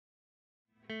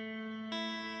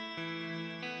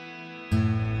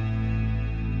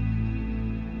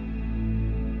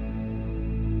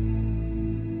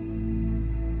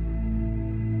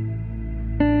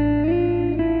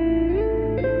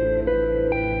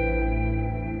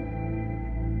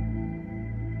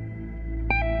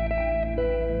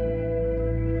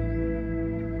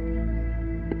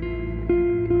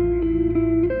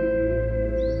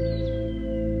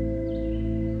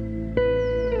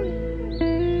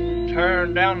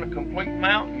tearing down the complete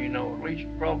mountain, you know, at least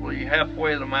probably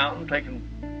halfway of the mountain, taking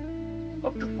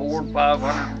up to 400 and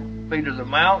 500 feet of the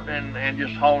mountain and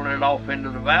just hauling it off into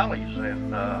the valleys.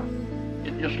 And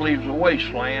it just leaves a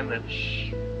wasteland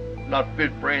that's not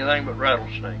fit for anything but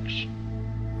rattlesnakes.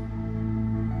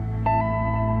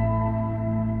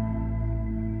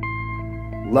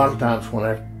 A lot of times when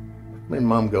me and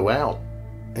Mom go out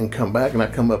and come back and I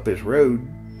come up this road,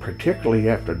 particularly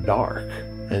after dark,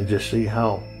 and just see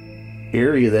how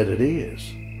eerie that it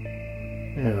is,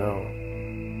 you know,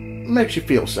 makes you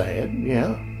feel sad,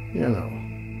 yeah, you know.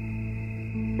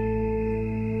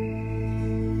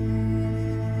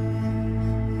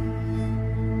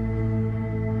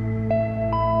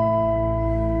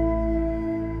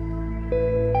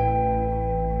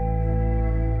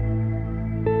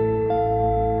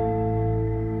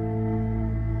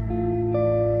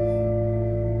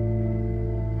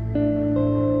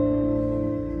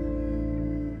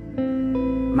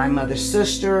 My mother's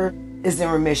sister is in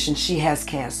remission. She has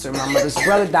cancer. My mother's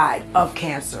brother died of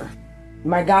cancer.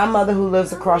 My godmother, who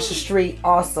lives across the street,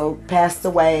 also passed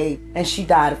away, and she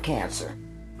died of cancer.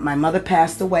 My mother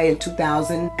passed away in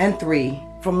 2003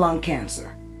 from lung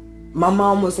cancer. My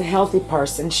mom was a healthy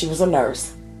person. She was a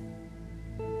nurse.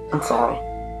 I'm sorry.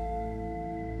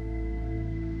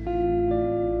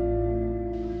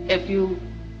 If you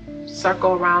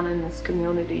circle around in this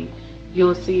community,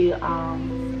 you'll see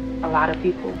a lot of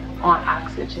people on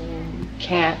oxygen,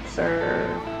 cancer,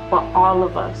 but all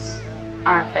of us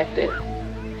are affected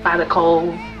by the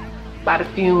cold, by the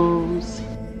fumes.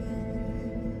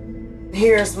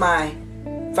 Here's my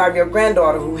 5-year-old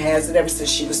granddaughter who has it ever since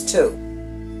she was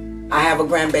 2. I have a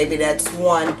grandbaby that's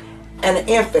 1 and an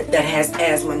infant that has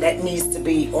asthma that needs to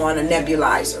be on a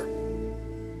nebulizer.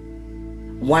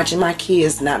 Watching my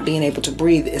kids not being able to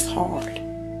breathe is hard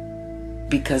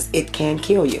because it can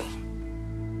kill you.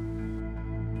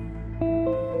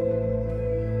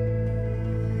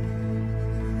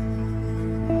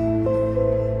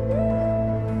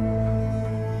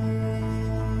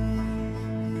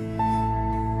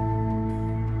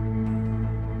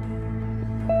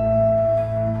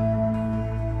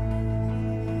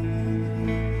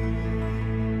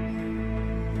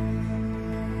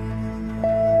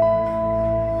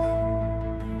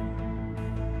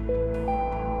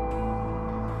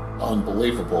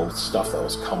 Unbelievable stuff that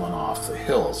was coming off the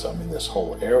hills. I mean, this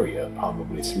whole area,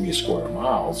 probably 3 square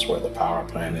miles, where the power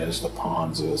plant is, the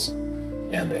ponds is,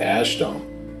 and the ash dome,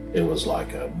 it was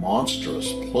like a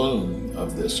monstrous plume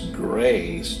of this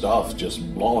gray stuff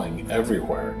just blowing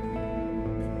everywhere.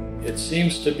 It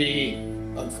seems to be,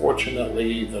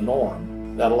 unfortunately, the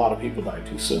norm that a lot of people die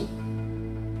too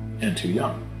soon and too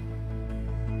young.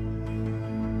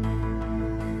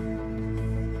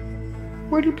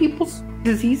 Where do people's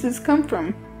diseases come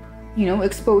from? You know,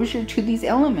 exposure to these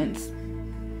elements.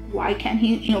 Why can't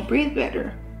he, you know, breathe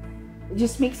better? It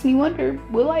just makes me wonder,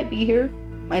 will I be here?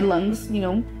 My lungs, you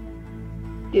know,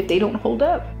 if they don't hold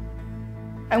up.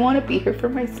 I want to be here for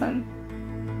my son.